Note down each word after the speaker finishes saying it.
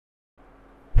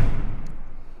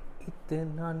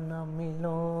इतना न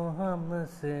मिलो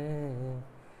हमसे,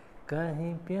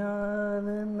 कहीं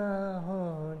प्यार ना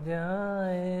हो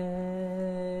जाए।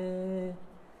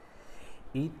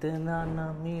 इतना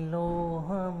न मिलो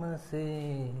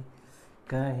हमसे,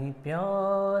 कहीं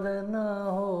प्यार ना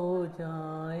हो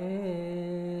जाए।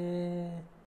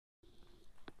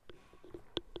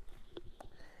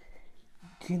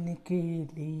 जिनके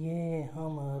लिए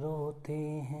हम रोते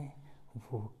हैं,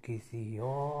 वो किसी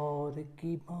और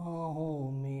की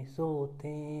बाहों में सोते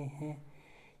हैं।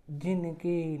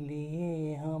 जिनके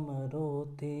लिए हम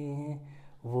रोते हैं,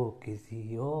 वो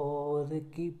किसी और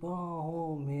की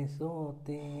बाहों में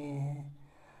सोते हैं।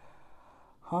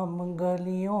 हम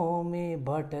गलियों में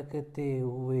भटकते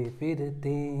हुए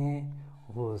फिरते हैं,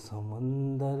 वो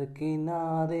समुंदर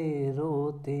किनारे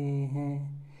रोते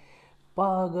हैं।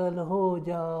 पागल हो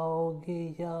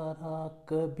जाओगे यारा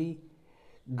कभी,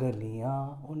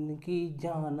 गलियां उनकी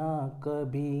जाना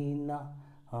कभी ना।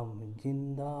 हम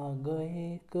जिंदा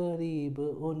गए करीब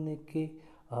उनके,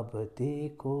 अब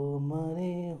देखो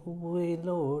मरे हुए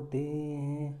लौटे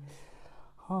हैं।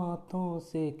 हाथों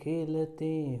से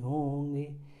खेलते होंगे,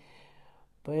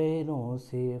 पैरों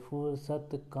से फुर्सत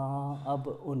कहाँ अब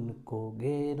उनको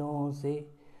गैरों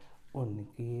से।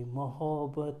 उनकी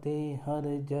मोहब्बतें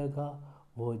हर जगह,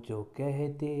 वो जो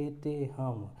कहते थे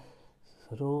हम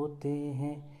रोते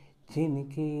हैं।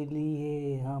 जिनके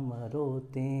लिए हम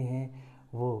रोते हैं,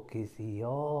 वो किसी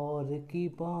और की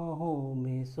बाहों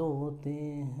में सोते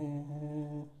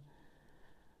हैं।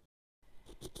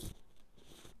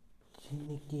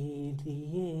 जिनके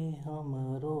लिए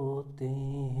हम रोते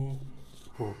हैं,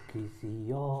 वो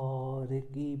किसी और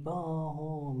की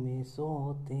बाहों में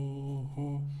सोते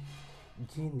हैं।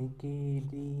 जिनके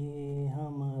लिए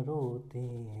हम रोते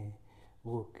हैं,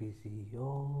 वो किसी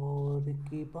और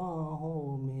की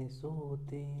बाहों में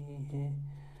सोते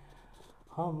हैं।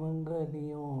 हम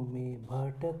गलियों में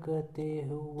भटकते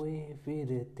हुए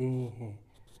फिरते हैं,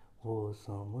 वो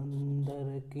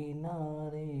समुंदर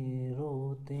किनारे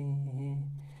रोते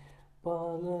हैं।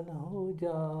 पागल हो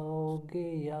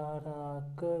जाओगे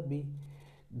यारा कभी,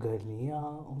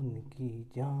 गलियां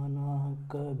उनकी जाना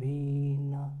कभी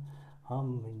ना।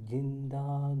 हम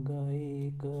जिंदा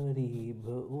गए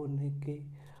करीब उनके,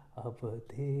 अब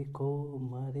देखो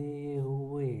मरे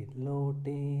हुए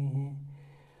लौटे हैं।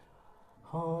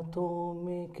 हाथों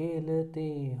में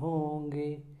खेलते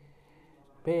होंगे,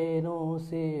 पैरों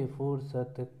से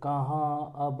फुर्सत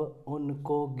कहाँ अब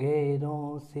उनको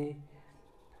गैरों से।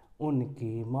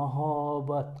 उनकी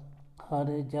मोहब्बत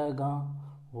हर जगह,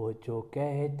 वो जो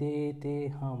कहते थे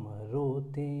हम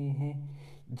रोते हैं।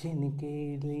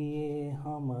 जिनके लिए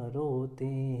हम रोते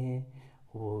हैं,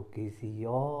 वो किसी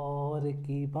और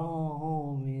की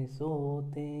बाहों में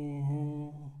सोते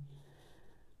हैं।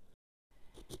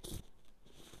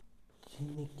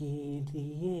 जिनके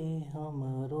लिए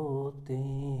हम रोते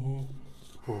हैं,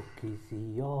 वो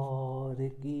किसी और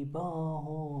की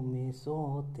बाहों में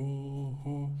सोते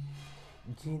हैं।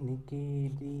 जिनके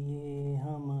लिए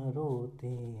हम रोते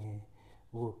हैं,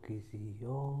 वो किसी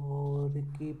और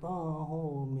की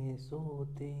बाहों में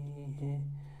सोते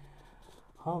हैं।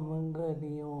 हम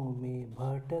गलियों में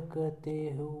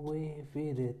भटकते हुए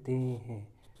फिरते हैं,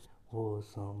 वो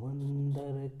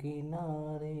समुंदर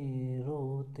किनारे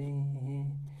रोते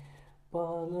हैं।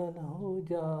 पागल हो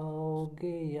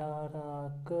जाओगे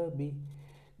यारा कभी,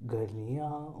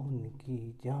 गलियां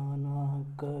उनकी जाना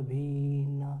कभी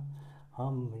ना।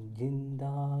 हम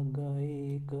जिंदा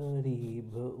गए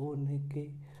करीब उनके,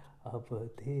 अब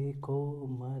देखो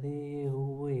मरे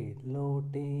हुए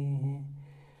लौटे हैं।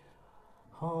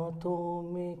 हाथों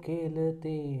में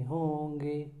खेलते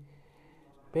होंगे,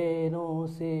 पैरों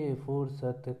से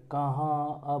फुर्सत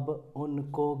कहाँ अब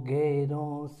उनको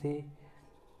गैरों से।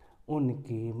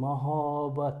 उनकी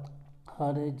मोहब्बत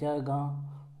हर जगह,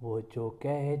 वो जो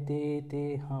कहते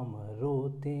थे हम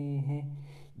रोते हैं।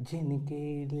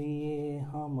 जिनके लिए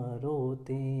हम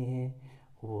रोते हैं,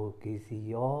 वो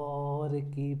किसी और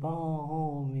की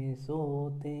बाहों में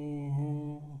सोते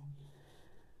हैं।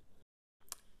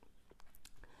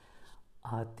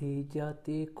 आते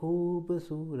जाते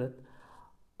खूबसूरत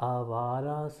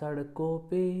आवारा सड़कों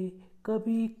पे,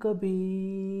 कभी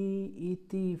कभी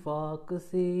इत्तेफाक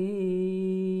से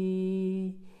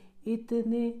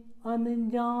इतने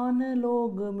अनजान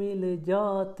लोग मिल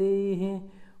जाते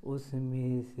हैं।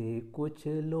 उसमें से कुछ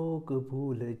लोग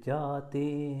भूल जाते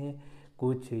हैं,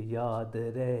 कुछ याद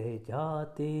रह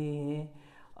जाते हैं।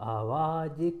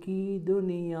 आवाज़ की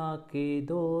दुनिया के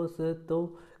दोस्तों,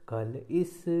 कल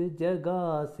इस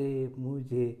जगह से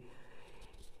मुझे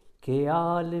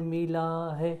ख्याल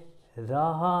मिला है।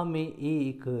 राह में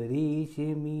एक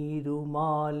रेशमी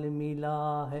रुमाल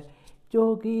मिला है,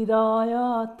 जो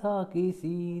गिराया था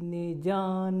किसी ने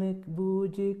जान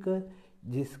बूझ कर।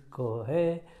 जिसको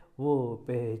है वो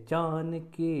पहचान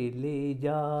के ले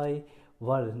जाए,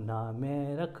 वरना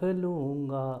मैं रख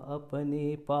लूँगा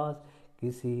अपने पास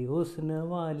किसी हुस्न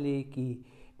वाले की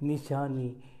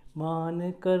निशानी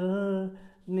मान कर,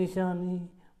 निशानी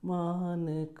मान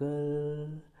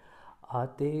कर।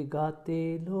 आते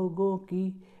गाते लोगों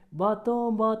की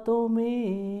बातों बातों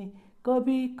में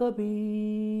कभी कभी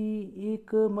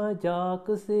एक मजाक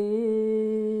से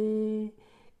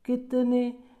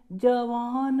कितने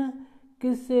जवान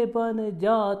किस्से बन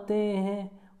जाते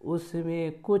हैं,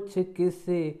 उसमें कुछ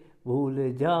किस्से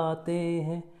भूल जाते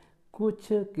हैं, कुछ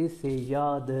किस्से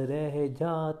याद रह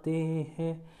जाते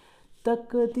हैं।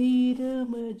 तकदीर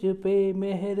मुझ पे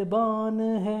मेहरबान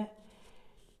है,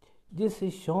 जिस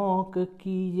शौक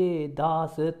की ये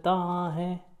दास्तां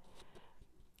है,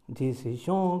 जिस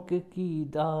शौक की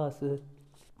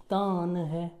दास्तान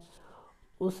है,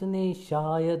 उसने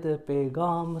शायद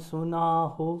पैगाम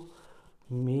सुना हो,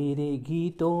 मेरे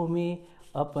गीतों में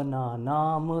अपना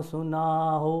नाम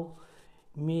सुना हो,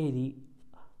 मेरी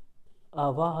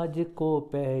आवाज़ को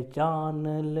पहचान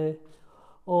ले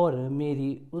और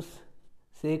मेरी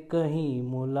उससे कहीं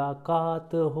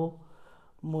मुलाकात हो,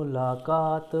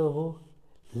 मुलाकात हो।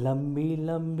 लंबी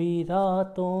लंबी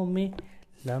रातों में,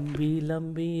 लंबी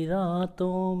लंबी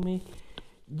रातों में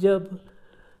जब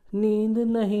नींद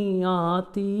नहीं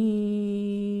आती,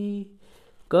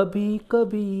 कभी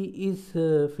कभी इस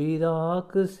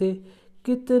फिराक से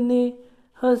कितने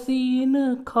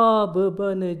हसीन ख्वाब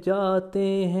बन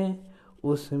जाते हैं,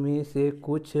 उसमें से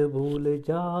कुछ भूल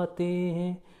जाते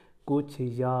हैं, कुछ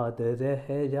याद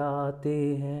रह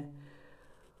जाते हैं,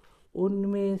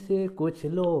 उनमें से कुछ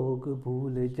लोग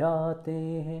भूल जाते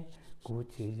हैं,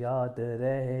 कुछ याद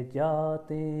रह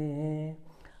जाते हैं।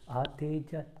 आते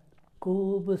जाते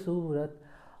खूबसूरत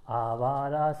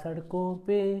आवारा सड़कों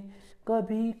पे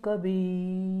कभी कभी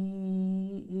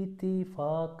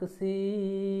इत्तेफाक से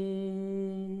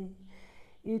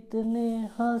इतने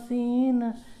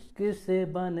हसीन किस्से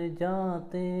बन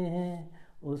जाते हैं,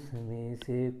 उसमें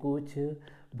से कुछ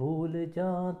भूल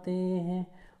जाते हैं,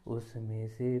 उसमें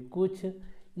से कुछ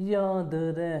याद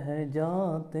रह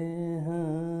जाते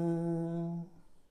हैं।